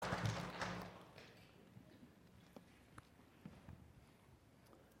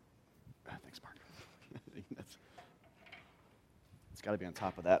It's got to be on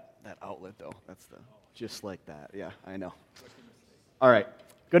top of that outlet, though. Just like that. Yeah, I know. All right.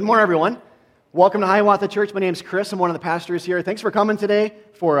 Good morning, everyone. Welcome to Hiawatha Church. My name's Chris. I'm one of the pastors here. Thanks for coming today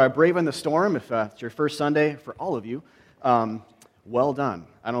for Braving the Storm. If it's your first Sunday, for all of you, well done.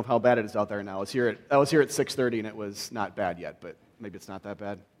 I don't know how bad it is out there now. I was here at 6:30, and it was not bad yet, but maybe it's not that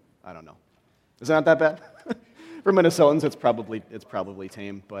bad. I don't know. Is it not that bad? For Minnesotans, it's probably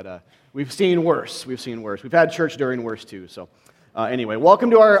tame, but we've seen worse. We've had church during worse, too. So anyway,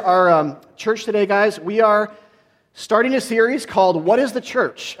 welcome to our church today, guys. We are starting a series called What is the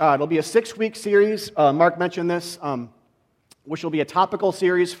Church? It'll be a 6-week series. Mark mentioned this, which will be a topical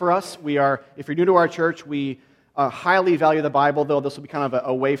series for us. If you're new to our church, we highly value the Bible, though this will be kind of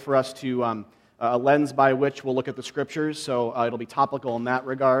a way for us to, a lens by which we'll look at the Scriptures, so it'll be topical in that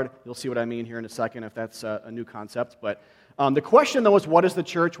regard. You'll see what I mean here in a second if that's a new concept. But the question, though, is what is the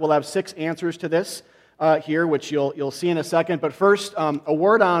church? We'll have 6 answers to this here, which you'll see in a second. But first, a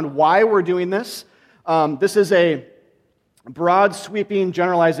word on why we're doing this. This is a broad, sweeping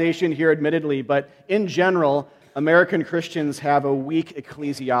generalization here, admittedly, but in general, American Christians have a weak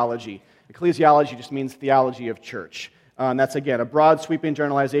ecclesiology. Ecclesiology just means theology of church. And that's, again, a broad, sweeping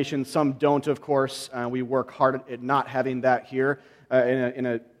generalization. Some don't, of course. We work hard at not having that here.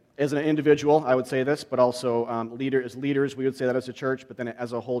 As an individual, I would say this, but also as leaders, we would say that as a church, but then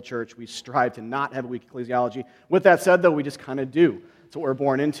as a whole church, we strive to not have a weak ecclesiology. With that said, though, we just kind of do. That's what we're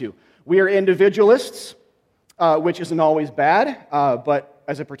born into. We are individualists, which isn't always bad, but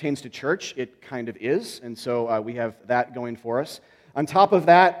as it pertains to church, it kind of is, and so we have that going for us. On top of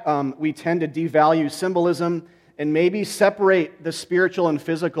that, we tend to devalue symbolism and maybe separate the spiritual and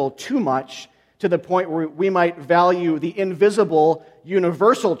physical too much to the point where we might value the invisible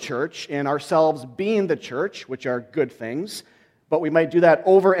universal church and ourselves being the church, which are good things, but we might do that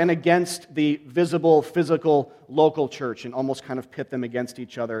over and against the visible, physical, local church and almost kind of pit them against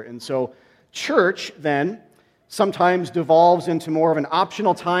each other. And so church, then, sometimes devolves into more of an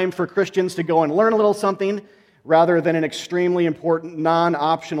optional time for Christians to go and learn a little something rather than an extremely important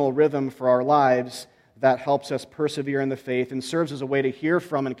non-optional rhythm for our lives that helps us persevere in the faith and serves as a way to hear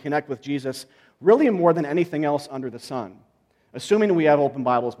from and connect with Jesus really more than anything else under the sun. Assuming we have open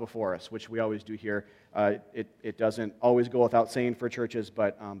Bibles before us, which we always do here. It doesn't always go without saying for churches,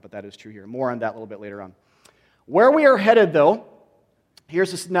 but that is true here. More on that a little bit later on. Where we are headed, though,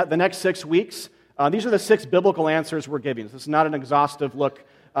 here's the next 6 weeks. These are the 6 biblical answers we're giving. This is not an exhaustive look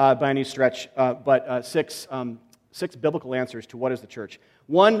by any stretch, but 6 biblical answers to what is the church.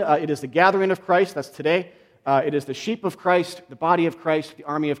 1, it is the gathering of Christ, that's today. It is the sheep of Christ, the body of Christ, the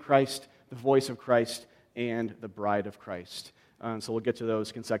army of Christ, the voice of Christ, and the bride of Christ. So we'll get to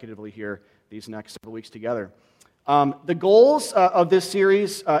those consecutively here these next several weeks together. The goals of this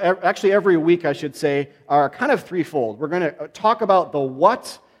series, actually every week I should say, are kind of threefold. We're going to talk about the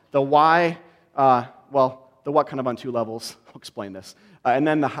what, the why, the what kind of on 2 levels. I'll explain this. And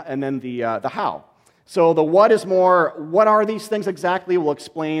then the how. So the what is more, what are these things exactly? We'll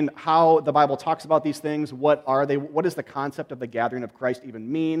explain how the Bible talks about these things. What are they? What does the concept of the gathering of Christ even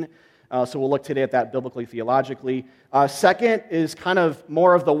mean? So we'll look today at that biblically, theologically. Second is kind of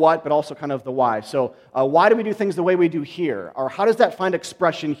more of the what, but also kind of the why. So why do we do things the way we do here? Or how does that find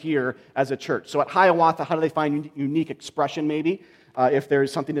expression here as a church? So at Hiawatha, how do they find unique expression maybe? If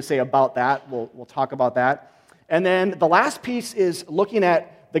there's something to say about that, we'll talk about that. And then the last piece is looking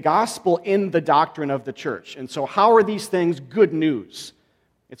at the gospel in the doctrine of the church. And so how are these things good news?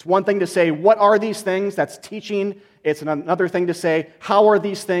 It's one thing to say, what are these things? That's teaching. It's another thing to say, how are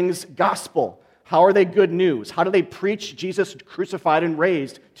these things gospel? How are they good news? How do they preach Jesus crucified and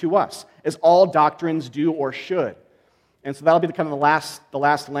raised to us, as all doctrines do or should? And so that'll be the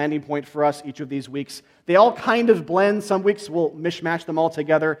last landing point for us each of these weeks. They all kind of blend. Some weeks we'll mishmash them all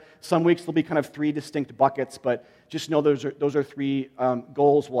together. Some weeks there'll be kind of 3 distinct buckets, but just know those are 3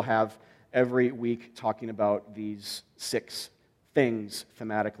 goals we'll have every week talking about these 6 things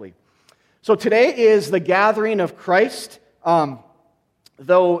thematically. So today is the gathering of Christ.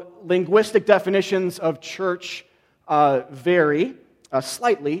 Though linguistic definitions of church vary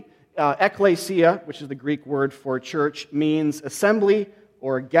slightly, ekklesia, which is the Greek word for church, means assembly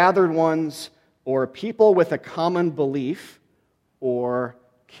or gathered ones or people with a common belief or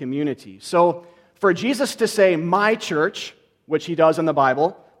community. So for Jesus to say, my church, which he does in the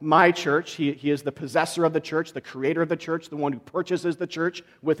Bible, my church, he is the possessor of the church, the creator of the church, the one who purchases the church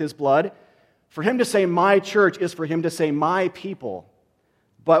with his blood. For him to say my church is for him to say my people,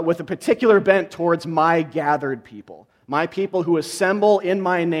 but with a particular bent towards my gathered people. My people who assemble in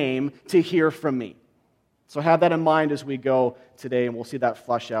my name to hear from me. So have that in mind as we go today, and we'll see that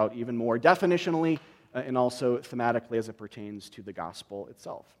flush out even more definitionally and also thematically as it pertains to the gospel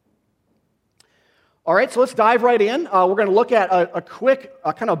itself. All right, so let's dive right in. We're going to look at a quick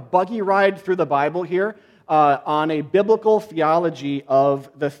kind of buggy ride through the Bible here on a biblical theology of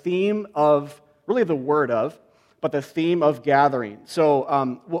the theme of, really the word of, but the theme of gathering.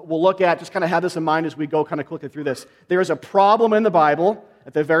 So we'll look at, just kind of have this in mind as we go kind of quickly through this. There is a problem in the Bible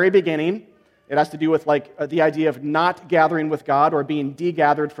at the very beginning. It has to do with the idea of not gathering with God or being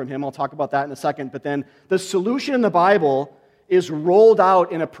degathered from Him. I'll talk about that in a second. But then the solution in the Bible is rolled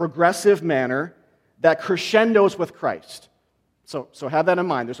out in a progressive manner that crescendos with Christ. So have that in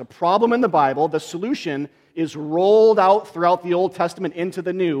mind. There's a problem in the Bible. The solution is rolled out throughout the Old Testament into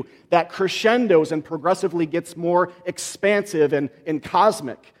the New that crescendos and progressively gets more expansive and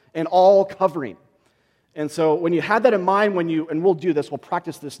cosmic and all-covering. And so when you have that in mind, and we'll do this, we'll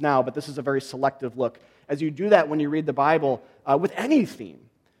practice this now, but this is a very selective look. As you do that when you read the Bible with any theme,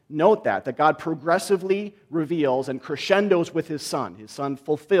 note that God progressively reveals and crescendos with His Son. His Son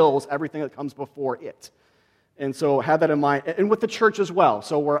fulfills everything that comes before it. And so have that in mind, and with the church as well.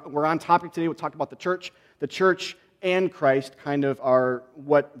 So we're on topic today. We'll talk about the church. The church and Christ kind of are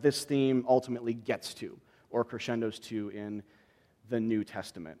what this theme ultimately gets to, or crescendos to in the New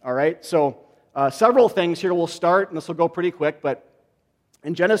Testament. All right, so several things here. We'll start, and this will go pretty quick, but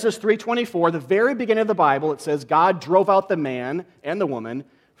in Genesis 3:24, the very beginning of the Bible, it says, God drove out the man and the woman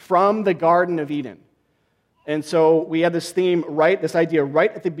from the Garden of Eden. And so we have this theme, this idea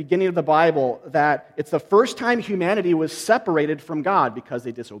right at the beginning of the Bible, that it's the first time humanity was separated from God because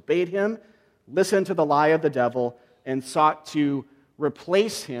they disobeyed Him, listened to the lie of the devil, and sought to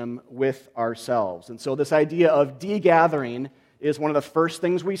replace Him with ourselves. And so this idea of degathering is one of the first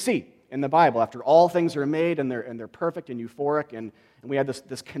things we see in the Bible. After all things are made and they're perfect and euphoric, and we have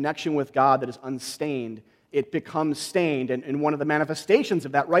this connection with God that is unstained, it becomes stained, and one of the manifestations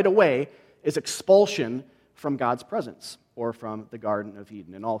of that right away is expulsion from God's presence, or from the Garden of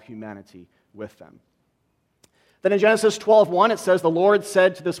Eden, and all humanity with them. Then in Genesis 12:1, it says, the Lord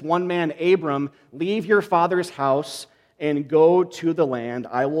said to this one man, Abram, leave your father's house and go to the land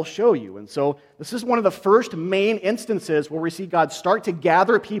I will show you. And so this is one of the first main instances where we see God start to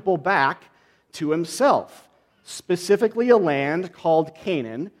gather people back to Himself, specifically a land called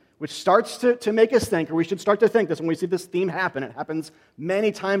Canaan, which starts to make us think, or we should start to think this when we see this theme happen. It happens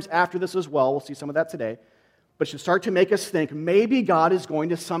many times after this as well. We'll see some of that today. But it should start to make us think maybe God is going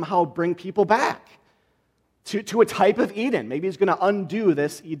to somehow bring people back to a type of Eden. Maybe He's going to undo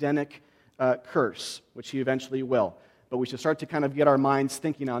this Edenic curse, which He eventually will. But we should start to kind of get our minds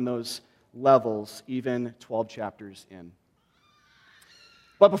thinking on those levels, even 12 chapters in.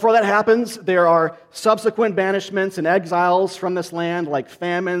 But before that happens, there are subsequent banishments and exiles from this land, like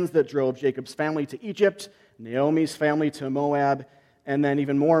famines that drove Jacob's family to Egypt, Naomi's family to Moab, and then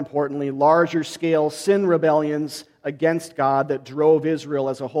even more importantly, larger scale sin rebellions against God that drove Israel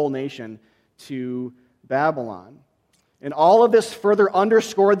as a whole nation to Babylon. And all of this further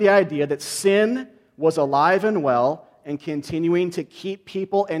underscored the idea that sin was alive and well and continuing to keep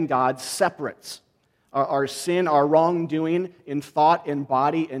people and God separate. Our sin, our wrongdoing in thought, in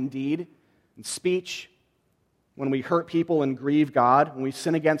body, in deed, in speech, when we hurt people and grieve God, when we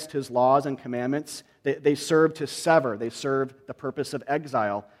sin against His laws and commandments, they serve to sever. They serve the purpose of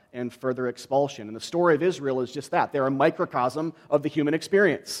exile and further expulsion. And the story of Israel is just that. They're a microcosm of the human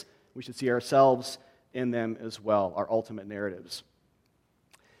experience. We should see ourselves in them as well, our ultimate narratives.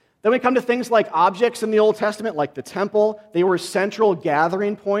 Then we come to things like objects in the Old Testament, like the temple. They were central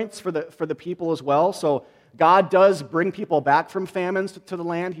gathering points for the people as well. So God does bring people back from famines to the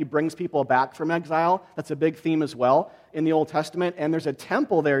land. He brings people back from exile. That's a big theme as well in the Old Testament. And there's a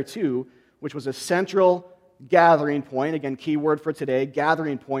temple there too, which was a central gathering point. Again, key word for today,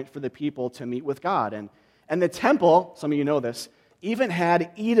 gathering point for the people to meet with God. And the temple, some of you know this, even had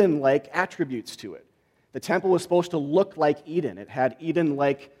Eden-like attributes to it. The temple was supposed to look like Eden. It had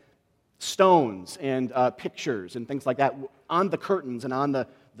Eden-like stones and pictures and things like that on the curtains and on the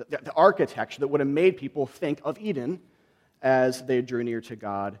architecture that would have made people think of Eden as they drew near to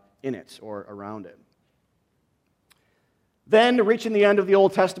God in it or around it. Then, reaching the end of the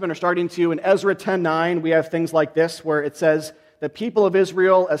Old Testament, or starting to, in Ezra 10:9, we have things like this, where it says, the people of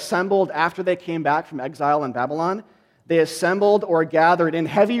Israel assembled after they came back from exile in Babylon. They assembled or gathered in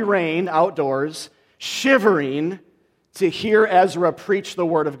heavy rain outdoors, shivering to hear Ezra preach the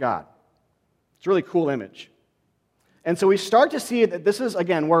word of God. It's a really cool image. And so we start to see that this is,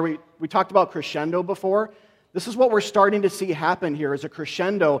 again, where we talked about crescendo before. This is what we're starting to see happen here as a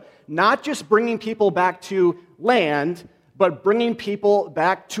crescendo, not just bringing people back to land, but bringing people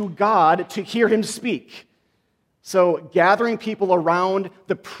back to God to hear Him speak. So gathering people around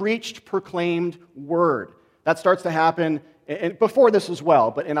the preached, proclaimed word. That starts to happen, and before this as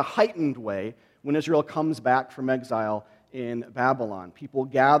well, but in a heightened way when Israel comes back from exile in Babylon. People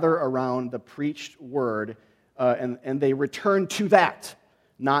gather around the preached word, and they return to that,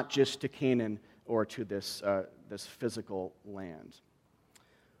 not just to Canaan or to this physical land.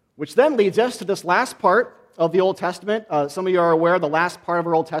 Which then leads us to this last part of the Old Testament. Some of you are aware the last part of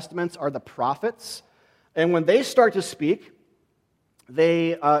our Old Testaments are the prophets. And when they start to speak,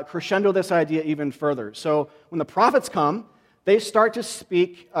 they crescendo this idea even further. So when the prophets come, they start to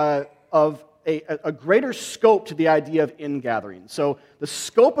speak of a greater scope to the idea of ingathering. So the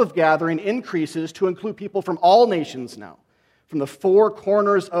scope of gathering increases to include people from all nations now, from the four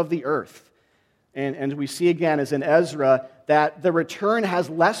corners of the earth. And we see again, as in Ezra, that the return has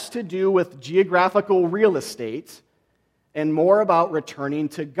less to do with geographical real estate and more about returning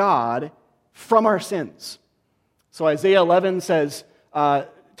to God from our sins. So Isaiah 11 says,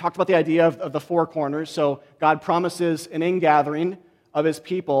 talked about the idea of the four corners. So God promises an ingathering of his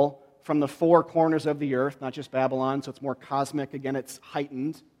people from the four corners of the earth, not just Babylon, so it's more cosmic. Again, it's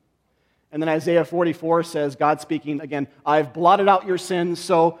heightened. And then Isaiah 44 says, God speaking again, I've blotted out your sins,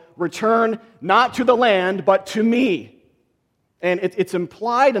 so return not to the land, but to me. And it's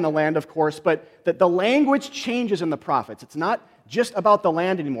implied in the land, of course, but that the language changes in the prophets. It's not just about the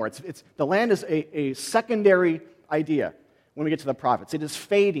land anymore. The land is a secondary idea when we get to the prophets. It is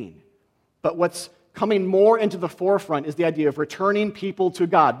fading. But what's coming more into the forefront is the idea of returning people to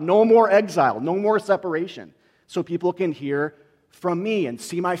God. No more exile, no more separation, so people can hear from me and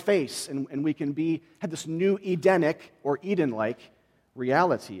see my face, and we can have this new Edenic or Eden-like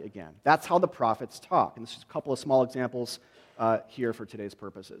reality again. That's how the prophets talk. And this is a couple of small examples here for today's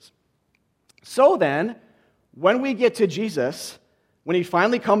purposes. So then, when we get to Jesus, when he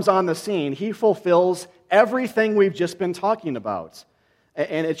finally comes on the scene, he fulfills everything we've just been talking about.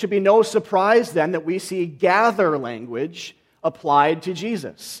 And it should be no surprise then that we see gather language applied to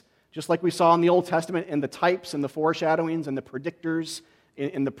Jesus. Just like we saw in the Old Testament in the types and the foreshadowings and the predictors,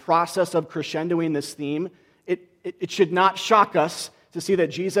 in the process of crescendoing this theme, it should not shock us to see that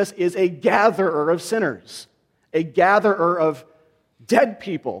Jesus is a gatherer of sinners, a gatherer of dead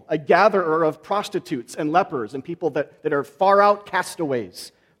people, a gatherer of prostitutes and lepers and people that are far out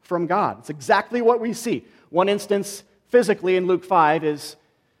castaways from God. It's exactly what we see. One instance physically in Luke 5 is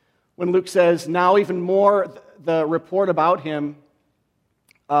when Luke says, now even more the report about him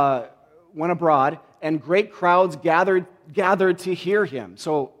went abroad, and great crowds gathered to hear him.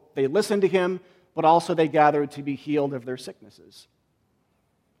 So they listened to him, but also they gathered to be healed of their sicknesses.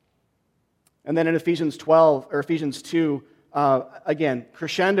 And then in Ephesians 2, again,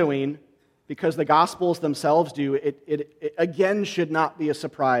 crescendoing, because the Gospels themselves do, it again should not be a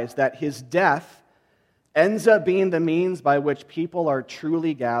surprise that his death ends up being the means by which people are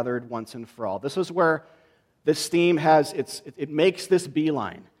truly gathered once and for all. This is where this theme it makes this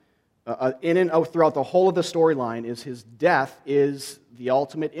beeline. In and out throughout the whole of the storyline is his death is the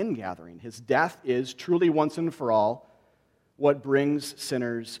ultimate ingathering. His death is truly once and for all what brings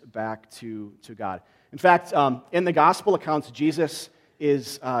sinners back to God. In fact, in the gospel accounts, Jesus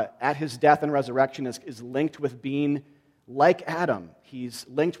is at his death and resurrection is linked with being like Adam. He's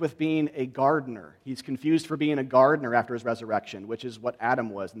linked with being a gardener. He's confused for being a gardener after his resurrection, which is what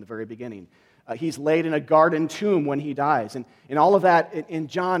Adam was in the very beginning. He's laid in a garden tomb when he dies. And all of that in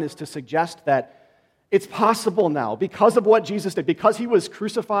John is to suggest that it's possible now, because of what Jesus did, because he was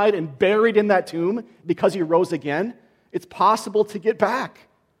crucified and buried in that tomb, because he rose again, it's possible to get back.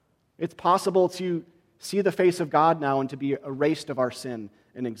 It's possible to see the face of God now and to be erased of our sin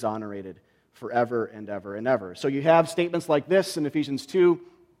and exonerated forever and ever and ever. So you have statements like this in Ephesians 2.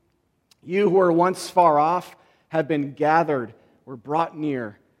 You who were once far off have been gathered or brought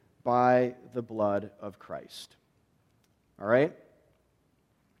near by the blood of Christ. All right?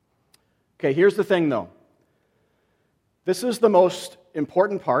 Okay, here's the thing though. This is the most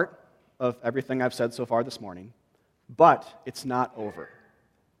important part of everything I've said so far this morning, but it's not over.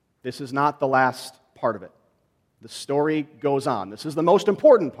 This is not the last part of it. The story goes on. This is the most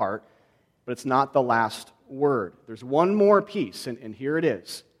important part, but it's not the last word. There's one more piece, and here it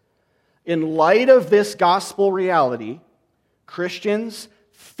is. In light of this gospel reality, Christians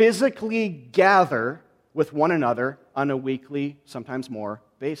physically gather with one another on a weekly, sometimes more,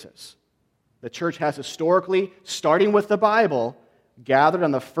 basis. The church has historically, starting with the Bible, gathered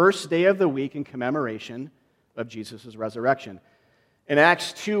on the first day of the week in commemoration of Jesus' resurrection. In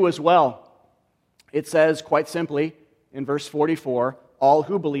Acts 2 as well, it says quite simply in verse 44, all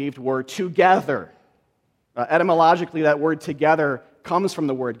who believed were together. Etymologically, that word together comes from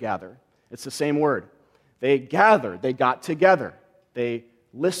the word gather. It's the same word. They gathered, they got together, they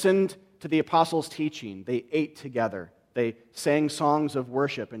listened to the apostles' teaching, they ate together, they sang songs of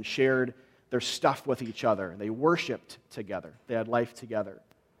worship and shared their stuff with each other. They worshiped together, they had life together.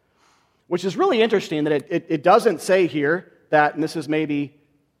 Which is really interesting that it doesn't say here that, and this is maybe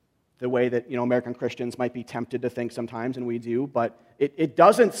the way that American Christians might be tempted to think sometimes, and we do, but it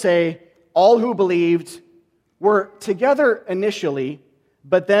doesn't say all who believed were together initially,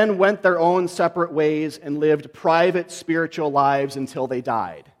 but then went their own separate ways and lived private spiritual lives until they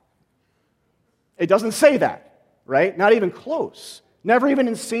died. It doesn't say that, right? Not even close. Never even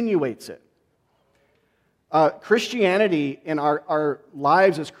insinuates it. Christianity in our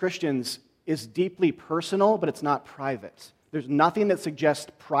lives as Christians is deeply personal, but it's not private. There's nothing that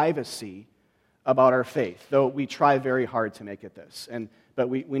suggests privacy about our faith, though we try very hard to make it this. But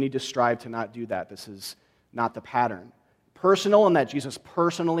we need to strive to not do that. This is not the pattern. Personal in that Jesus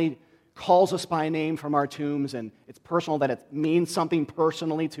personally calls us by name from our tombs, and it's personal that it means something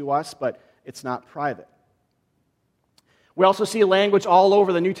personally to us, but it's not private. We also see language all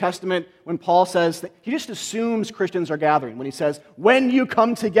over the New Testament when Paul says that he just assumes Christians are gathering. When he says, when you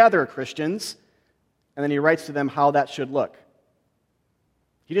come together, Christians, and then he writes to them how that should look.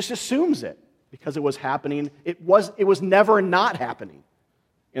 He just assumes it because it was happening. It was never not happening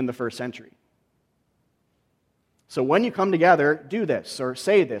in the first century. So when you come together, do this, or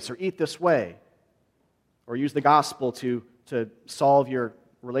say this, or eat this way, or use the gospel to solve your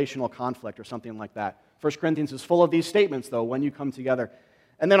relational conflict or something like that. 1 Corinthians is full of these statements, though, when you come together.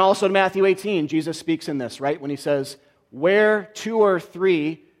 And then also in Matthew 18, Jesus speaks in this, right? When he says, where 2 or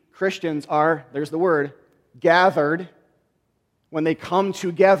 3 Christians are, there's the word, gathered, when they come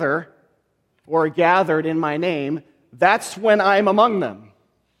together or gathered in my name, that's when I'm among them.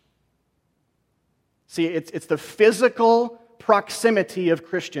 See, it's the physical proximity of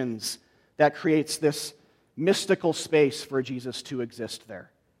Christians that creates this mystical space for Jesus to exist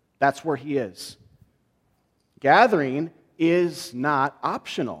there. That's where he is. Gathering is not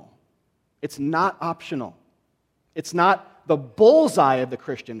optional. It's not optional. It's not the bullseye of the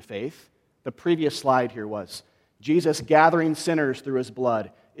Christian faith. The previous slide here was Jesus gathering sinners through his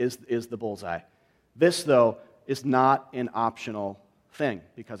blood is the bullseye. This, though, is not an optional thing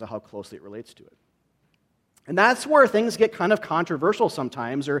because of how closely it relates to it. And that's where things get kind of controversial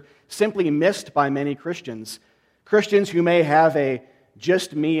sometimes or simply missed by many Christians. Christians who may have a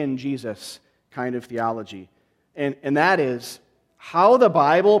just me and Jesus kind of theology. And that is how the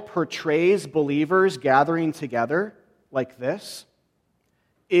Bible portrays believers gathering together like this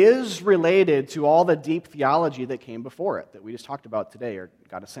is related to all the deep theology that came before it that we just talked about today or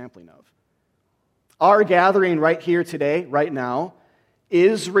got a sampling of. Our gathering right here today, right now,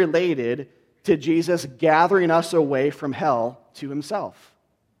 is related to Jesus gathering us away from hell to himself.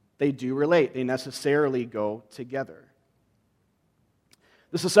 They do relate. They necessarily go together.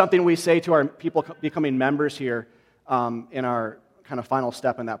 This is something we say to our people becoming members here in our kind of final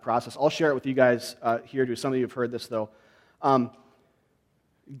step in that process. I'll share it with you guys here too. Some of you have heard this, though.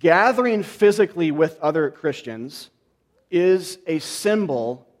 Gathering physically with other Christians is a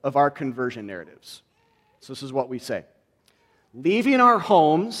symbol of our conversion narratives. So this is what we say. Leaving our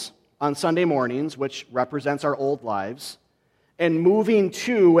homes on Sunday mornings, which represents our old lives, and moving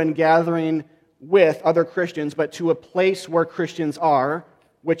to and gathering with other Christians, but to a place where Christians are,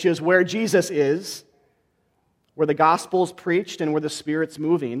 which is where Jesus is, where the gospel's preached and where the Spirit's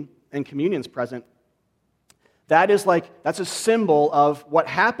moving and communion's present. That's a symbol of what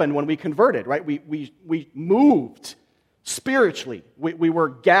happened when we converted, right? We moved spiritually. We were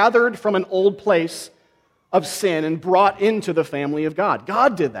gathered from an old place of sin and brought into the family of God.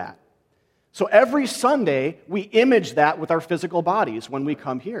 God did that. So every Sunday, we image that with our physical bodies when we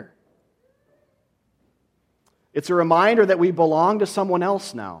come here. It's a reminder that we belong to someone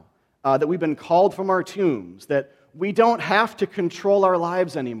else now, that we've been called from our tombs, that we don't have to control our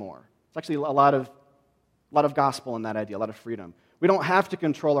lives anymore. It's actually a lot of gospel in that idea, a lot of freedom. We don't have to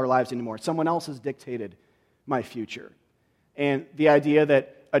control our lives anymore. Someone else has dictated my future. And the idea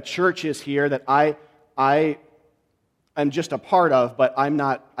that a church is here that I am just a part of, but I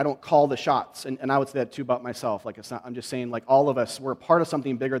don't call the shots. And I would say that too about myself. I'm just saying, all of us, we're a part of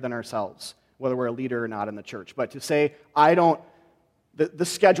something bigger than ourselves, whether we're a leader or not in the church. But to say, the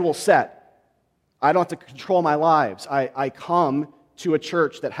schedule's set. I don't have to control my lives. I come to a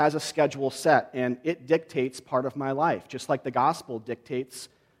church that has a schedule set, and it dictates part of my life. Just like the gospel dictates,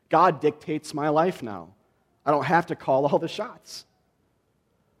 God dictates my life now. I don't have to call all the shots.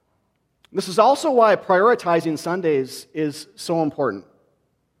 This is also why prioritizing Sundays is so important.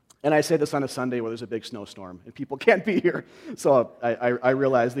 And I say this on a Sunday where there's a big snowstorm and people can't be here. So I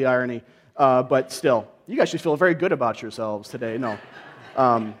realize the irony. But still, you guys should feel very good about yourselves today. No,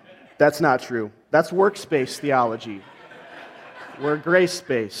 that's not true. That's works-based theology. We're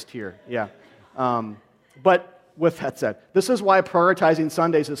grace-based here, yeah. But with that said, this is why prioritizing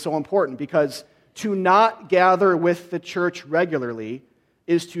Sundays is so important, because to not gather with the church regularly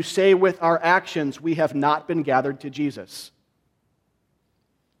is to say with our actions we have not been gathered to Jesus.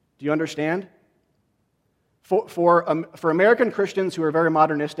 Do you understand? For American Christians who are very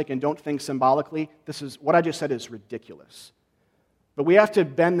modernistic and don't think symbolically, this is what I just said is ridiculous. But we have to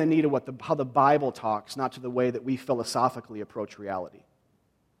bend the knee to how the Bible talks, not to the way that we philosophically approach reality.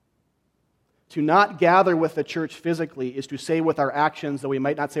 To not gather with the church physically is to say with our actions, though we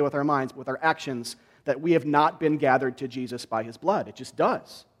might not say with our minds, but with our actions, that we have not been gathered to Jesus by his blood. It just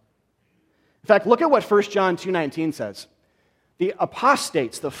does. In fact, look at what 1 John 2:19 says. The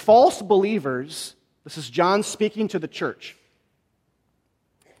apostates, the false believers, this is John speaking to the church.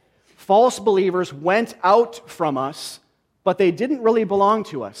 False believers went out from us, but they didn't really belong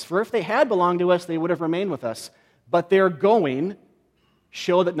to us. For if they had belonged to us, they would have remained with us. But their going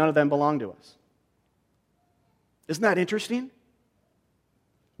showed that none of them belonged to us. Isn't that interesting?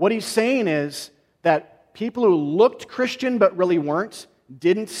 What he's saying is that people who looked Christian but really weren't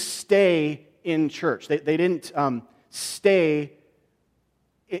didn't stay in church. They didn't stay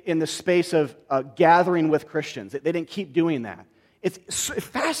in the space of gathering with Christians. They didn't keep doing that. It's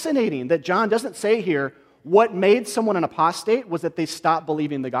fascinating that John doesn't say here what made someone an apostate was that they stopped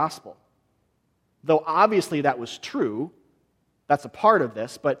believing the gospel. Though obviously that was true, that's a part of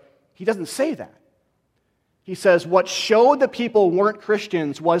this, but he doesn't say that. He says what showed that people weren't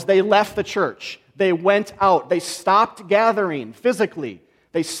Christians was they left the church. They went out. They stopped gathering physically.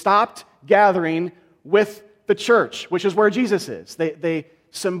 They stopped gathering with the church, which is where Jesus is. They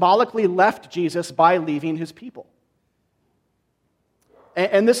symbolically left Jesus by leaving his people.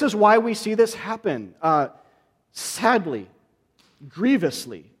 And this is why we see this happen. Sadly,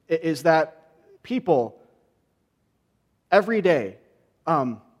 grievously, is that people every day,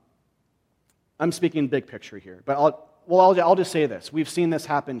 I'm speaking big picture here, but I'll just say this. We've seen this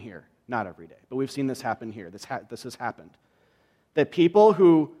happen here. Not every day, but we've seen this happen here. This has happened. That people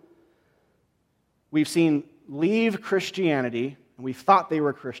who we've seen leave Christianity, and we thought they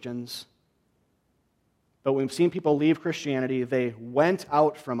were Christians, but we've seen people leave Christianity, they went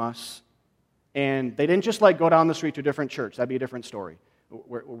out from us, and they didn't just go down the street to a different church. That'd be a different story.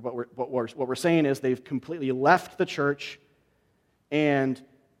 What we're saying is they've completely left the church, and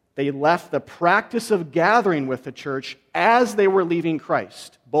they left the practice of gathering with the church as they were leaving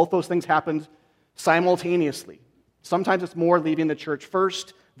Christ. Both those things happened simultaneously. Sometimes it's more leaving the church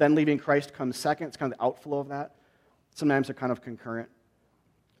first, then leaving Christ comes second. It's kind of the outflow of that. Sometimes they're kind of concurrent.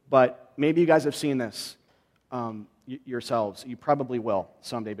 But maybe you guys have seen this yourselves. You probably will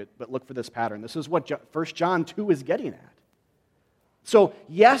someday, but look for this pattern. This is what 1 John 2 is getting at. So,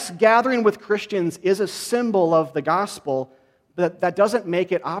 yes, gathering with Christians is a symbol of the gospel, but that doesn't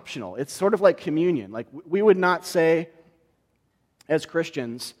make it optional. It's sort of like communion. We would not say, as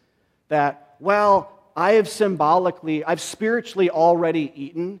Christians, that, well, I've spiritually already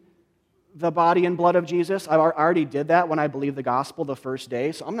eaten the body and blood of Jesus. I already did that when I believed the gospel the first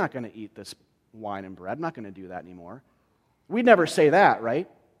day, so I'm not going to eat this wine and bread. I'm not going to do that anymore. We'd never say that, right?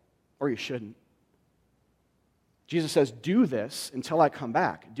 Or you shouldn't. Jesus says, do this until I come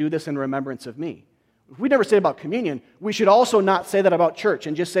back. Do this in remembrance of me. If we never say about communion, we should also not say that about church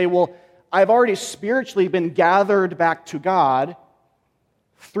and just say, well, I've already spiritually been gathered back to God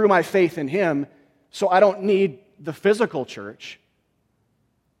through my faith in him, so I don't need the physical church.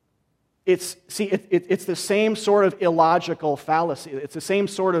 It's the same sort of illogical fallacy. It's the same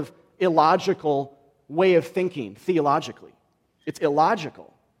sort of illogical way of thinking theologically. It's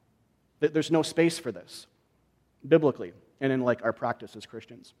illogical. There's no space for this biblically and in our practice as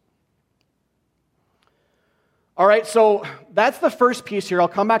Christians. All right, so that's the first piece here. I'll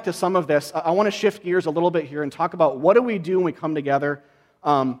come back to some of this. I want to shift gears a little bit here and talk about what do we do when we come together.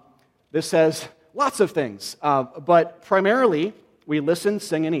 This says lots of things, but primarily we listen,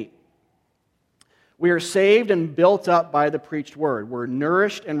 sing, and eat. We are saved and built up by the preached word. We're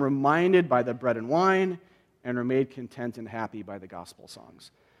nourished and reminded by the bread and wine, and are made content and happy by the gospel songs.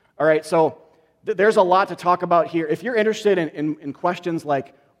 All right, so there's a lot to talk about here. If you're interested in questions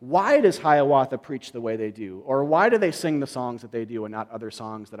like, why does Hiawatha preach the way they do? Or why do they sing the songs that they do and not other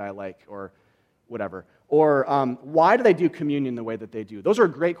songs that I like, or whatever? Or why do they do communion the way that they do? Those are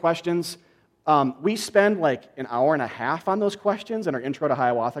great questions. We spend an hour and a half on those questions in our Intro to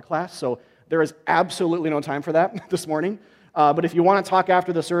Hiawatha class, so there is absolutely no time for that this morning. But if you want to talk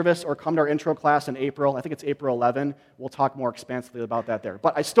after the service or come to our intro class in April, I think it's April 11, we'll talk more expansively about that there.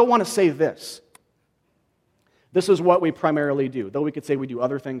 But I still want to say this. This is what we primarily do, though we could say we do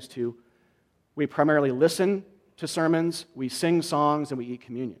other things too. We primarily listen to sermons, we sing songs, and we eat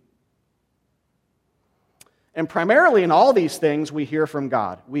communion. And primarily in all these things, we hear from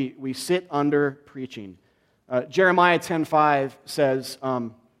God. We sit under preaching. Jeremiah 10:5 says,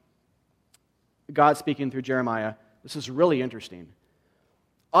 God speaking through Jeremiah, this is really interesting.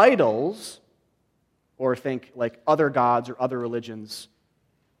 Idols, or think like other gods or other religions,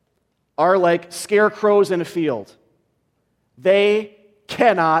 are like scarecrows in a field. They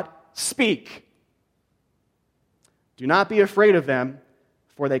cannot speak. Do not be afraid of them,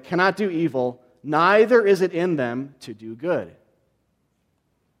 for they cannot do evil, neither is it in them to do good.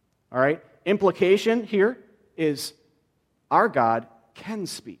 All right? Implication here is our God can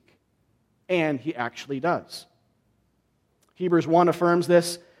speak, and he actually does. Hebrews 1 affirms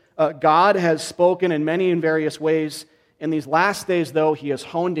this. God has spoken in many and various ways. In these last days, though, he has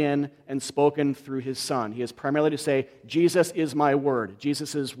honed in and spoken through his Son. He is primarily to say, Jesus is my word.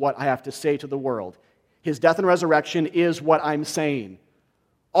 Jesus is what I have to say to the world. His death and resurrection is what I'm saying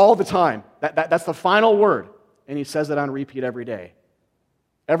all the time. That's the final word, and he says it on repeat every day.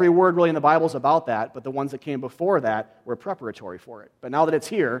 Every word really in the Bible is about that, but the ones that came before that were preparatory for it. But now that it's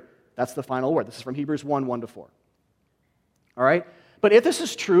here, that's the final word. This is from Hebrews 1, 1-4. All right? But if this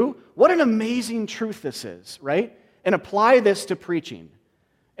is true, what an amazing truth this is, right? And apply this to preaching.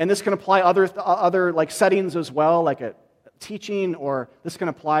 And this can apply other like settings as well, like a teaching, or this can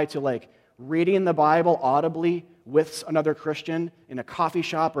apply to like reading the Bible audibly with another Christian in a coffee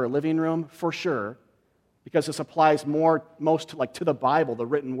shop or a living room, for sure, because this applies most like to the Bible, the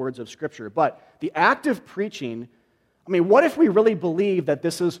written words of Scripture. But the act of preaching, I mean, what if we really believe that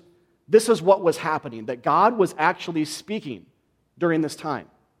this is what was happening, that God was actually speaking during this time?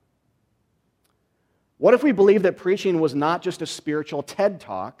 What if we believe that preaching was not just a spiritual TED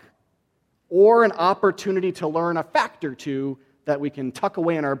Talk or an opportunity to learn a fact or two that we can tuck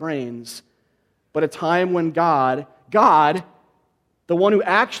away in our brains, but a time when God, the one who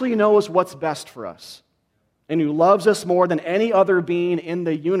actually knows what's best for us and who loves us more than any other being in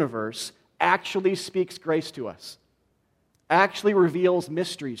the universe, actually speaks grace to us, actually reveals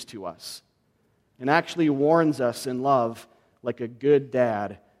mysteries to us, and actually warns us in love like a good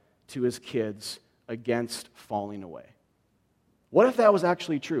dad to his kids against falling away. What if that was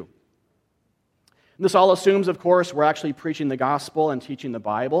actually true? And this all assumes, of course, we're actually preaching the gospel and teaching the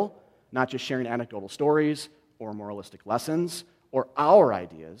Bible, not just sharing anecdotal stories or moralistic lessons or our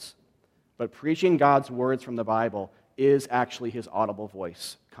ideas, but preaching God's words from the Bible is actually his audible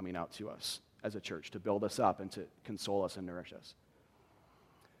voice coming out to us as a church to build us up and to console us and nourish us.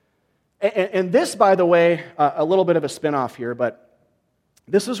 And this, by the way, a little bit of a spin-off here, but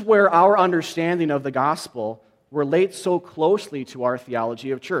this is where our understanding of the gospel relates so closely to our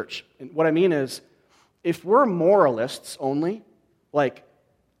theology of church. And what I mean is, if we're moralists only, like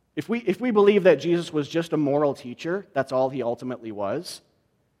if we believe that Jesus was just a moral teacher, that's all he ultimately was,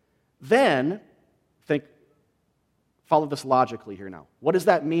 then follow this logically here now. What does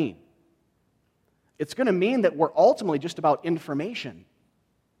that mean? It's going to mean that we're ultimately just about information.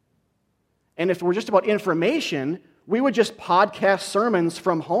 And if we're just about information, we would just podcast sermons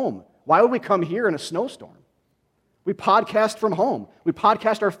from home. Why would we come here in a snowstorm? We podcast from home. We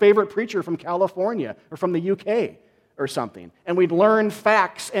podcast our favorite preacher from California or from the UK or something. And we'd learn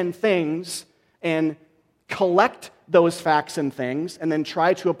facts and things and collect those facts and things and then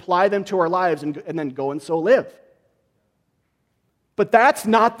try to apply them to our lives and then go and so live. But that's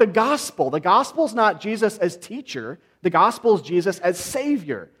not the gospel. The gospel is not Jesus as teacher. The gospel is Jesus as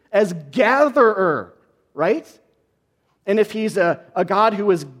Savior, as gatherer, right? And if he's a God who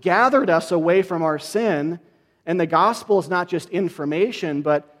has gathered us away from our sin, and the gospel is not just information,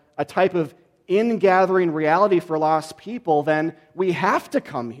 but a type of in-gathering reality for lost people, then we have to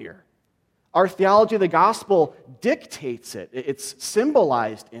come here. Our theology of the gospel dictates it. It's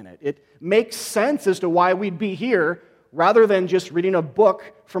symbolized in it. It makes sense as to why we'd be here rather than just reading a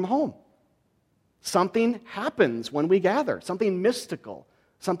book from home. Something happens when we gather, something mystical,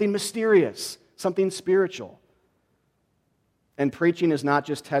 something mysterious, something spiritual. And preaching is not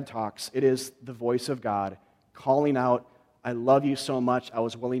just TED Talks, it is the voice of God calling out, I love you so much, I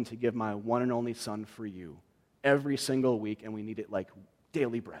was willing to give my one and only son for you every single week, and we need it like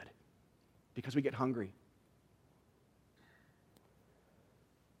daily bread because we get hungry.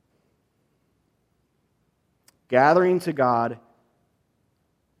 Gathering to God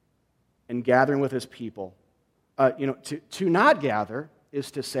and gathering with his people. To not gather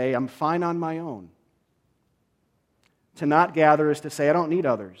is to say, I'm fine on my own. To not gather is to say, I don't need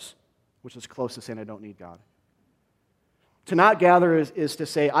others, which is close to saying I don't need God. To not gather is to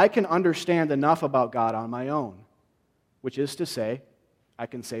say, I can understand enough about God on my own, which is to say, I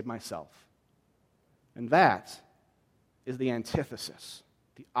can save myself. And that is the antithesis,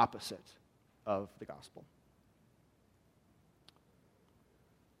 the opposite of the gospel.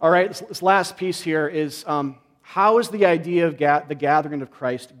 All right, this last piece here is how is the idea of the gathering of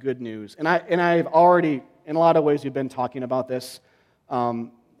Christ good news? And I've already, in a lot of ways, we've been talking about this.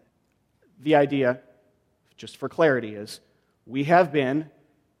 The idea, just for clarity, is we have been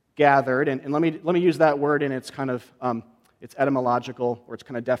gathered, and let me use that word in its kind of its etymological or its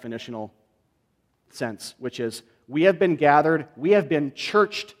kind of definitional sense, which is we have been gathered, we have been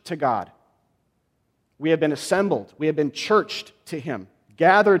churched to God. We have been assembled, we have been churched to Him,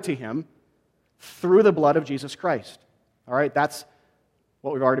 gathered to Him through the blood of Jesus Christ. All right, that's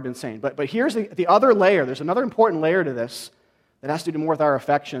what we've already been saying. But here's the other layer. There's another important layer to this that has to do more with our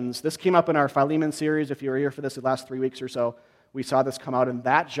affections. This came up in our Philemon series. If you were here for this the last 3 weeks or so, we saw this come out in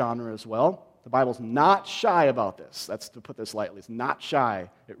that genre as well. The Bible's not shy about this. That's to put this lightly. It's not shy.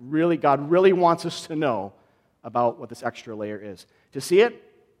 God really wants us to know about what this extra layer is. To see it,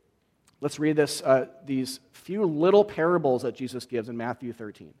 let's read these few little parables that Jesus gives in Matthew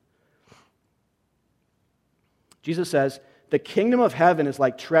 13. Jesus says, "The kingdom of heaven is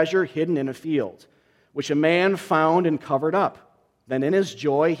like treasure hidden in a field, which a man found and covered up. Then in his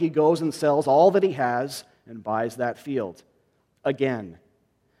joy he goes and sells all that he has and buys that field. Again,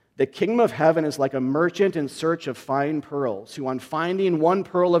 the kingdom of heaven is like a merchant in search of fine pearls, who on finding one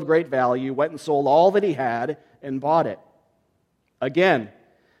pearl of great value went and sold all that he had and bought it. Again,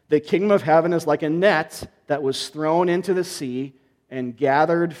 the kingdom of heaven is like a net that was thrown into the sea and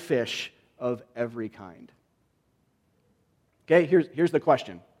gathered fish of every kind." Okay, here's the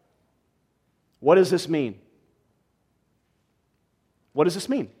question. What does this mean? What does this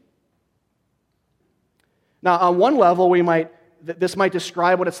mean? Now, on one level, this might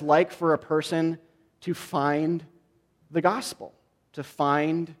describe what it's like for a person to find the gospel, to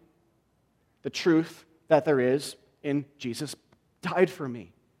find the truth that there is in Jesus died for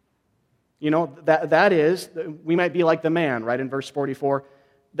me. You know, that is, we might be like the man, right, in verse 44.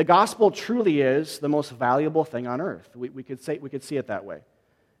 The gospel truly is the most valuable thing on earth. We could see it that way.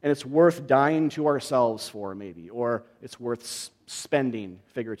 And it's worth dying to ourselves for, maybe, or it's worth spending,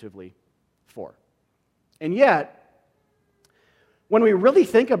 figuratively, for. And yet, when we really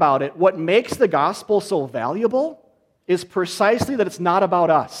think about it, what makes the gospel so valuable is precisely that it's not about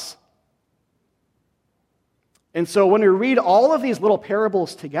us. And so when we read all of these little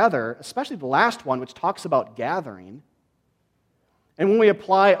parables together, especially the last one, which talks about gathering, and when we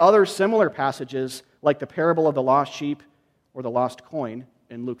apply other similar passages, like the parable of the lost sheep or the lost coin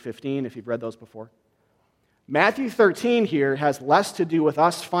in Luke 15, if you've read those before, Matthew 13 here has less to do with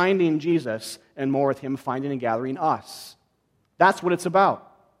us finding Jesus and more with Him finding and gathering us. That's what it's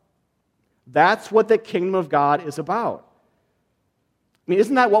about. That's what the kingdom of God is about. I mean,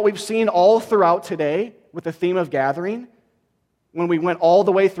 isn't that what we've seen all throughout today with the theme of gathering? When we went all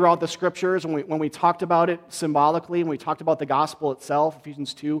the way throughout the scriptures, when we talked about it symbolically, when we talked about the gospel itself,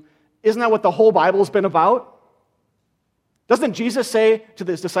 Ephesians 2, isn't that what the whole Bible's been about? Doesn't Jesus say to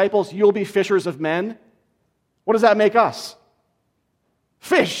His disciples, "You'll be fishers of men"? What does that make us?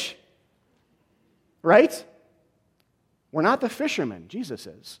 Fish. Right? We're not the fishermen. Jesus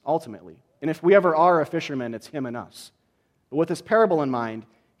is, ultimately. And if we ever are a fisherman, it's Him and us. But with this parable in mind,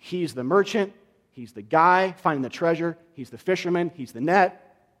 He's the merchant, He's the guy finding the treasure, He's the fisherman, He's the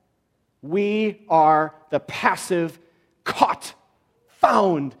net. We are the passive, caught,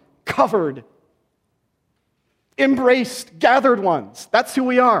 found, covered, embraced, gathered ones. That's who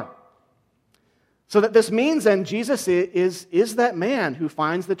we are. So that this means then Jesus is that man who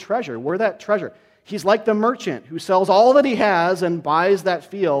finds the treasure. We're that treasure. He's like the merchant who sells all that he has and buys that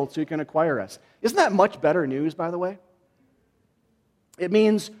field so he can acquire us. Isn't that much better news, by the way? It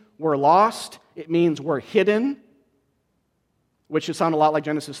means we're lost. It means we're hidden, which should sound a lot like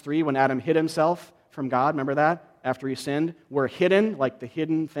Genesis 3 when Adam hid himself from God. Remember that? After he sinned. We're hidden, like the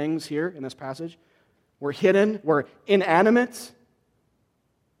hidden things here in this passage. We're hidden. We're inanimate.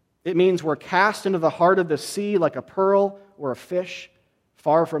 It means we're cast into the heart of the sea like a pearl or a fish,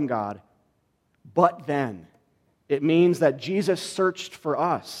 far from God. But then, it means that Jesus searched for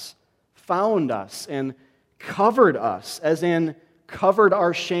us, found us, and covered us, as in covered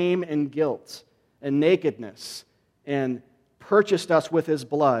our shame and guilt and nakedness, and purchased us with His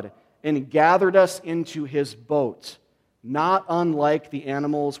blood, and gathered us into His boat, not unlike the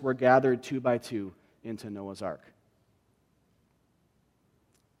animals were gathered 2 by 2 into Noah's ark.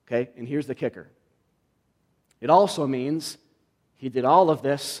 Okay, and here's the kicker. It also means he did all of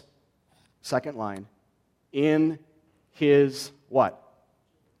this, second line, in his what?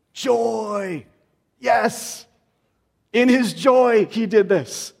 Joy. Yes. In his joy, he did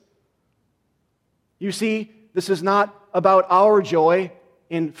this. You see, this is not about our joy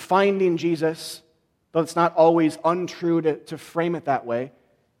in finding Jesus, though it's not always untrue to frame it that way.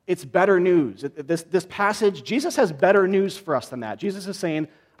 It's better news. This passage, Jesus has better news for us than that. Jesus is saying,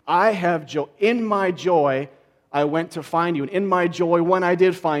 I have joy. In my joy, I went to find you. And in my joy, when I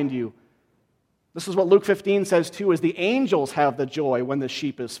did find you. This is what Luke 15 says too, is the angels have the joy when the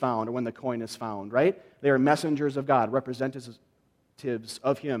sheep is found or when the coin is found, right? They are messengers of God, representatives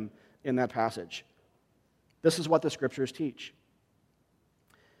of him in that passage. This is what the scriptures teach.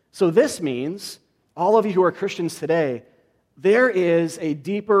 So this means, all of you who are Christians today, there is a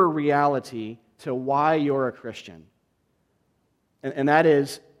deeper reality to why you're a Christian. And that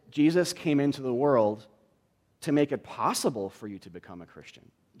is, Jesus came into the world to make it possible for you to become a Christian.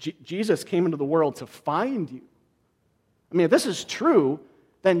 Jesus came into the world to find you. I mean, if this is true,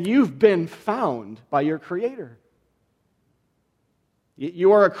 then you've been found by your Creator.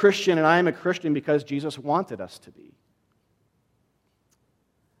 You are a Christian, and I am a Christian because Jesus wanted us to be.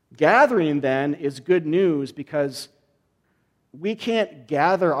 Gathering, then, is good news because we can't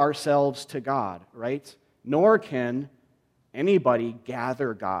gather ourselves to God, right? Nor can anybody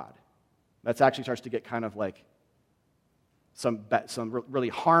gather God. That actually starts to get kind of like some really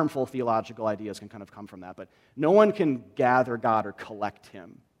harmful theological ideas can kind of come from that. But no one can gather God or collect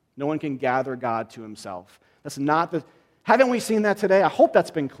him. No one can gather God to himself. That's not the... Haven't we seen that today? I hope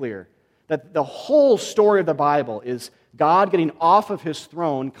that's been clear. That the whole story of the Bible is God getting off of his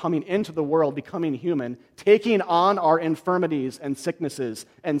throne, coming into the world, becoming human, taking on our infirmities and sicknesses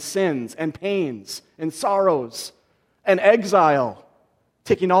and sins and pains and sorrows and exile,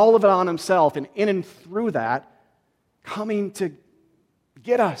 taking all of it on himself, and in and through that, coming to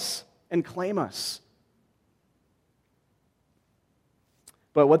get us and claim us.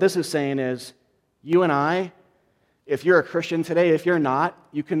 But what this is saying is, you and I, if you're a Christian today, if you're not,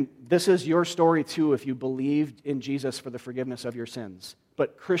 this is your story too if you believed in Jesus for the forgiveness of your sins.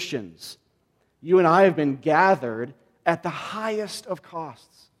 But Christians, you and I have been gathered at the highest of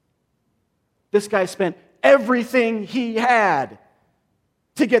costs. This guy spent everything he had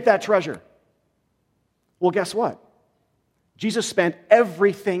to get that treasure. Well, guess what? Jesus spent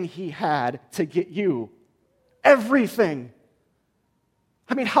everything he had to get you. Everything.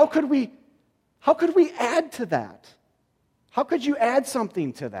 I mean, how could we add to that? How could you add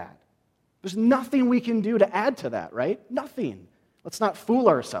something to that? There's nothing we can do to add to that, right? Nothing. Let's not fool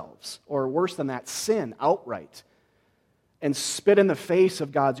ourselves, or worse than that, sin outright, and spit in the face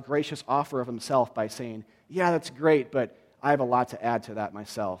of God's gracious offer of himself by saying, yeah, that's great, but I have a lot to add to that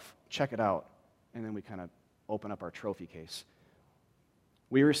myself. Check it out. And then we kind of open up our trophy case.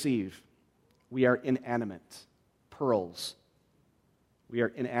 We are inanimate pearls. We are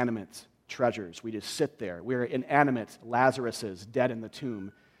inanimate treasures. We just sit there. We are inanimate Lazaruses dead in the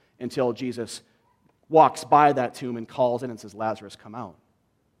tomb until Jesus walks by that tomb and calls in and says, Lazarus, come out.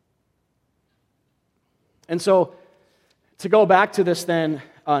 And so, to go back to this then,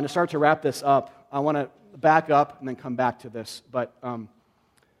 and to start to wrap this up, I want to back up and then come back to this. But when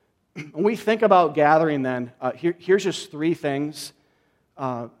we think about gathering then, here's just three things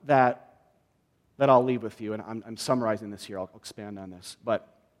that I'll leave with you. And I'm summarizing this here. I'll expand on this. But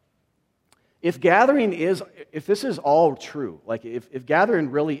if this is all true, like if gathering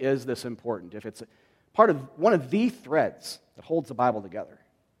really is this important, if it's part of one of the threads that holds the Bible together,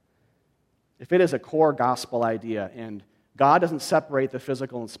 if it is a core gospel idea and God doesn't separate the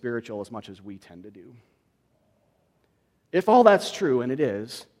physical and spiritual as much as we tend to do, if all that's true, and it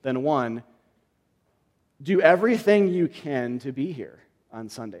is, then one, do everything you can to be here on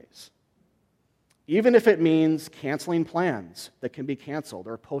Sundays. Even if it means canceling plans that can be canceled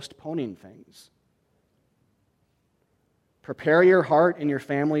or postponing things. Prepare your heart and your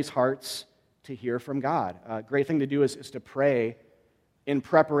family's hearts to hear from God. A great thing to do is to pray in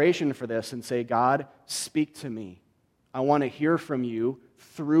preparation for this and say, God, speak to me. I want to hear from you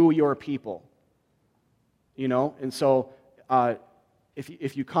through your people. You know, and so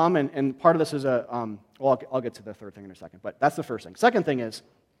if you come, and part of this is I'll get to the third thing in a second, but that's the first thing. Second thing is,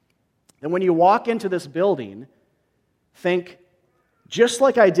 that when you walk into this building, think, just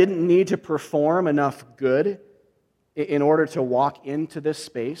like I didn't need to perform enough good in order to walk into this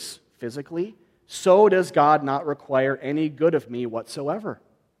space physically, so does God not require any good of me whatsoever.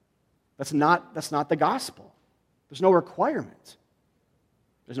 That's not the gospel. There's no requirement.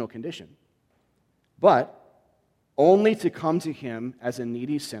 There's no condition. But only to come to him as a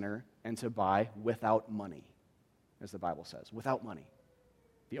needy sinner and to buy without money. as the Bible says, without money.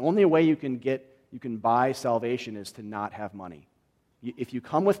 The only way you can buy salvation is to not have money. If you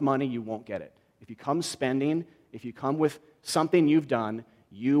come with money, you won't get it. If you come spending, if you come with something you've done,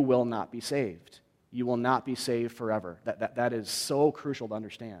 you will not be saved. You will not be saved forever. That is so crucial to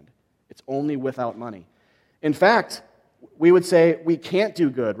understand. It's only without money. In fact, we would say we can't do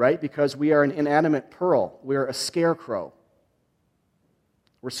good, right? Because we are an inanimate pearl. We're a scarecrow.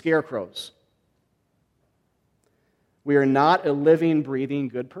 We're scarecrows. We are not a living, breathing,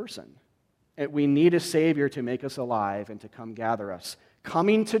 good person. We need a Savior to make us alive and to come gather us.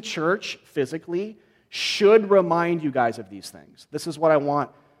 Coming to church physically should remind you guys of these things. This is what I want.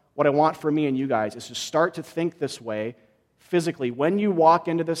 What I want for me and you guys is to start to think this way physically. When you walk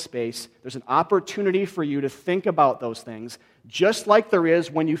into this space, there's an opportunity for you to think about those things, just like there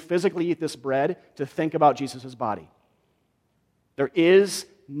is when you physically eat this bread, to think about Jesus' body. There is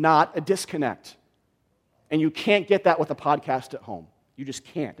not a disconnect. And you can't get that with a podcast at home. You just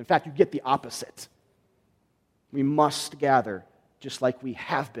can't. In fact, you get the opposite. We must gather just like we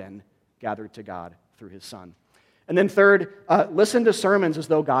have been gathered to God through His Son. And then third, listen to sermons as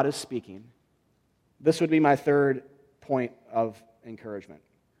though God is speaking. This would be my third point of encouragement.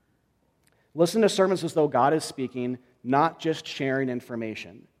 Listen to sermons as though God is speaking, not just sharing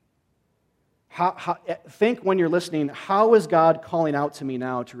information. Think when you're listening, how is God calling out to me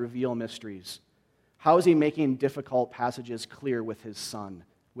now to reveal mysteries? How is He making difficult passages clear with His Son,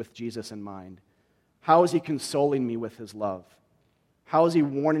 with Jesus in mind? How is He consoling me with His love? How is He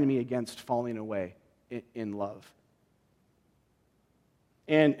warning me against falling away in love?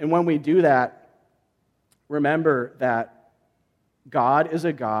 And when we do that, remember that God is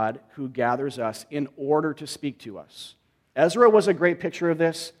a God who gathers us in order to speak to us. Ezra was a great picture of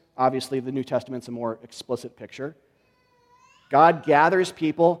this. Obviously, the New Testament's a more explicit picture. God gathers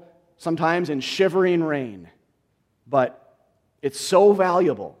people sometimes in shivering rain, but it's so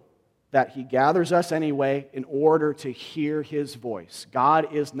valuable that He gathers us anyway in order to hear His voice.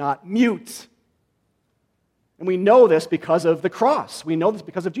 God is not mute. And we know this because of the cross. We know this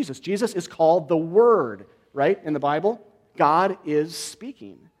because of Jesus. Jesus is called the Word, right, in the Bible? God is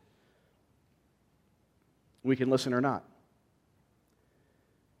speaking. We can listen or not.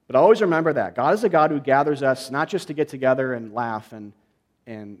 But always remember that. God is a God who gathers us not just to get together and laugh and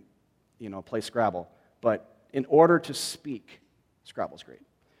play Scrabble, but in order to speak. Scrabble's great.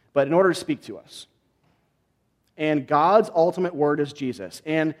 But in order to speak to us. And God's ultimate word is Jesus.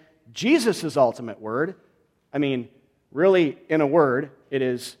 And Jesus' ultimate word, really, in a word, it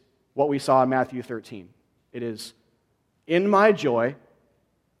is what we saw in Matthew 13. It is, in my joy,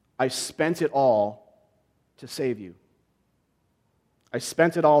 I spent it all to save you. I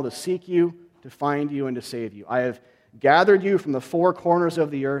spent it all to seek you, to find you, and to save you. I have gathered you from the four corners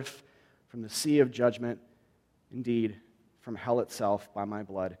of the earth, from the sea of judgment, indeed, from hell itself by my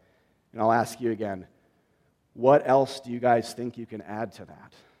blood. And I'll ask you again, what else do you guys think you can add to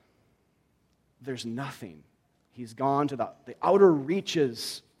that? There's nothing. He's gone to the outer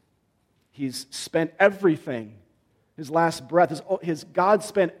reaches. He's spent everything. His last breath, his God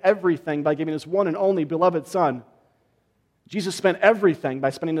spent everything by giving His one and only beloved Son. Jesus spent everything by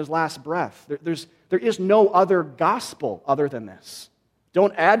spending His last breath. There is no other gospel other than this.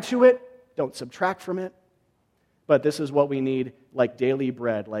 Don't add to it. Don't subtract from it. But this is what we need, like daily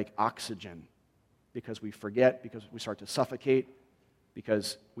bread, like oxygen, because we forget, because we start to suffocate,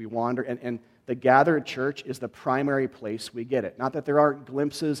 because we wander. And the gathered church is the primary place we get it. Not that there aren't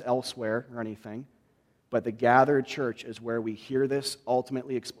glimpses elsewhere or anything, but the gathered church is where we hear this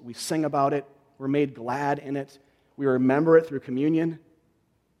ultimately. We sing about it. We're made glad in it. We remember it through communion,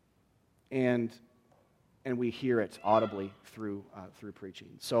 and we hear it audibly through preaching.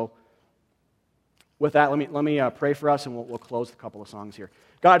 So, with that, let me pray for us, and we'll close with a couple of songs here.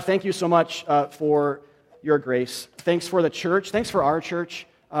 God, thank you so much for your grace. Thanks for the church. Thanks for our church.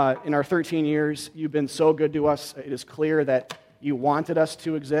 In our 13 years, you've been so good to us. It is clear that you wanted us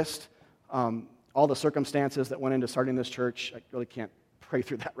to exist. All the circumstances that went into starting this church, I really can't pray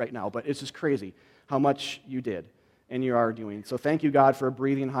through that right now, but it's just crazy how much you did and you are doing. So thank you, God, for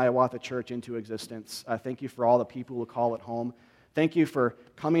breathing Hiawatha Church into existence. Thank you for all the people who call it home. Thank you for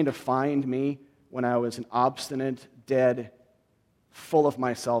coming to find me when I was an obstinate, dead, full of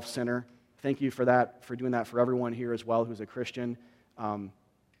myself sinner. Thank you for that, for doing that for everyone here as well who's a Christian.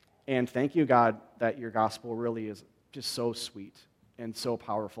 And thank you, God, that your gospel really is just so sweet and so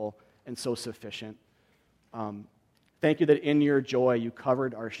powerful and so sufficient. Thank you that in your joy you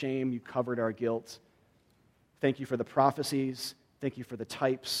covered our shame, you covered our guilt. Thank you for the prophecies. Thank you for the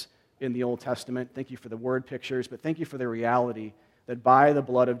types in the Old Testament. Thank you for the word pictures, but thank you for the reality that by the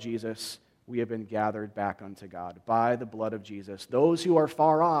blood of Jesus, we have been gathered back unto God by the blood of Jesus. Those who are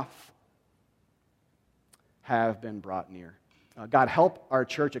far off have been brought near. God, help our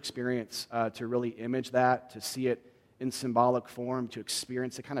church experience to really image that, to see it in symbolic form, to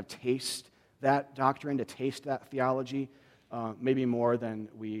experience, to kind of taste that doctrine, to taste that theology, maybe more than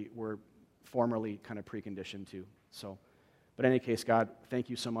we were formerly kind of preconditioned to. So, but in any case, God, thank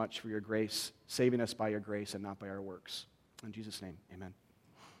you so much for your grace, saving us by your grace and not by our works. In Jesus' name, amen.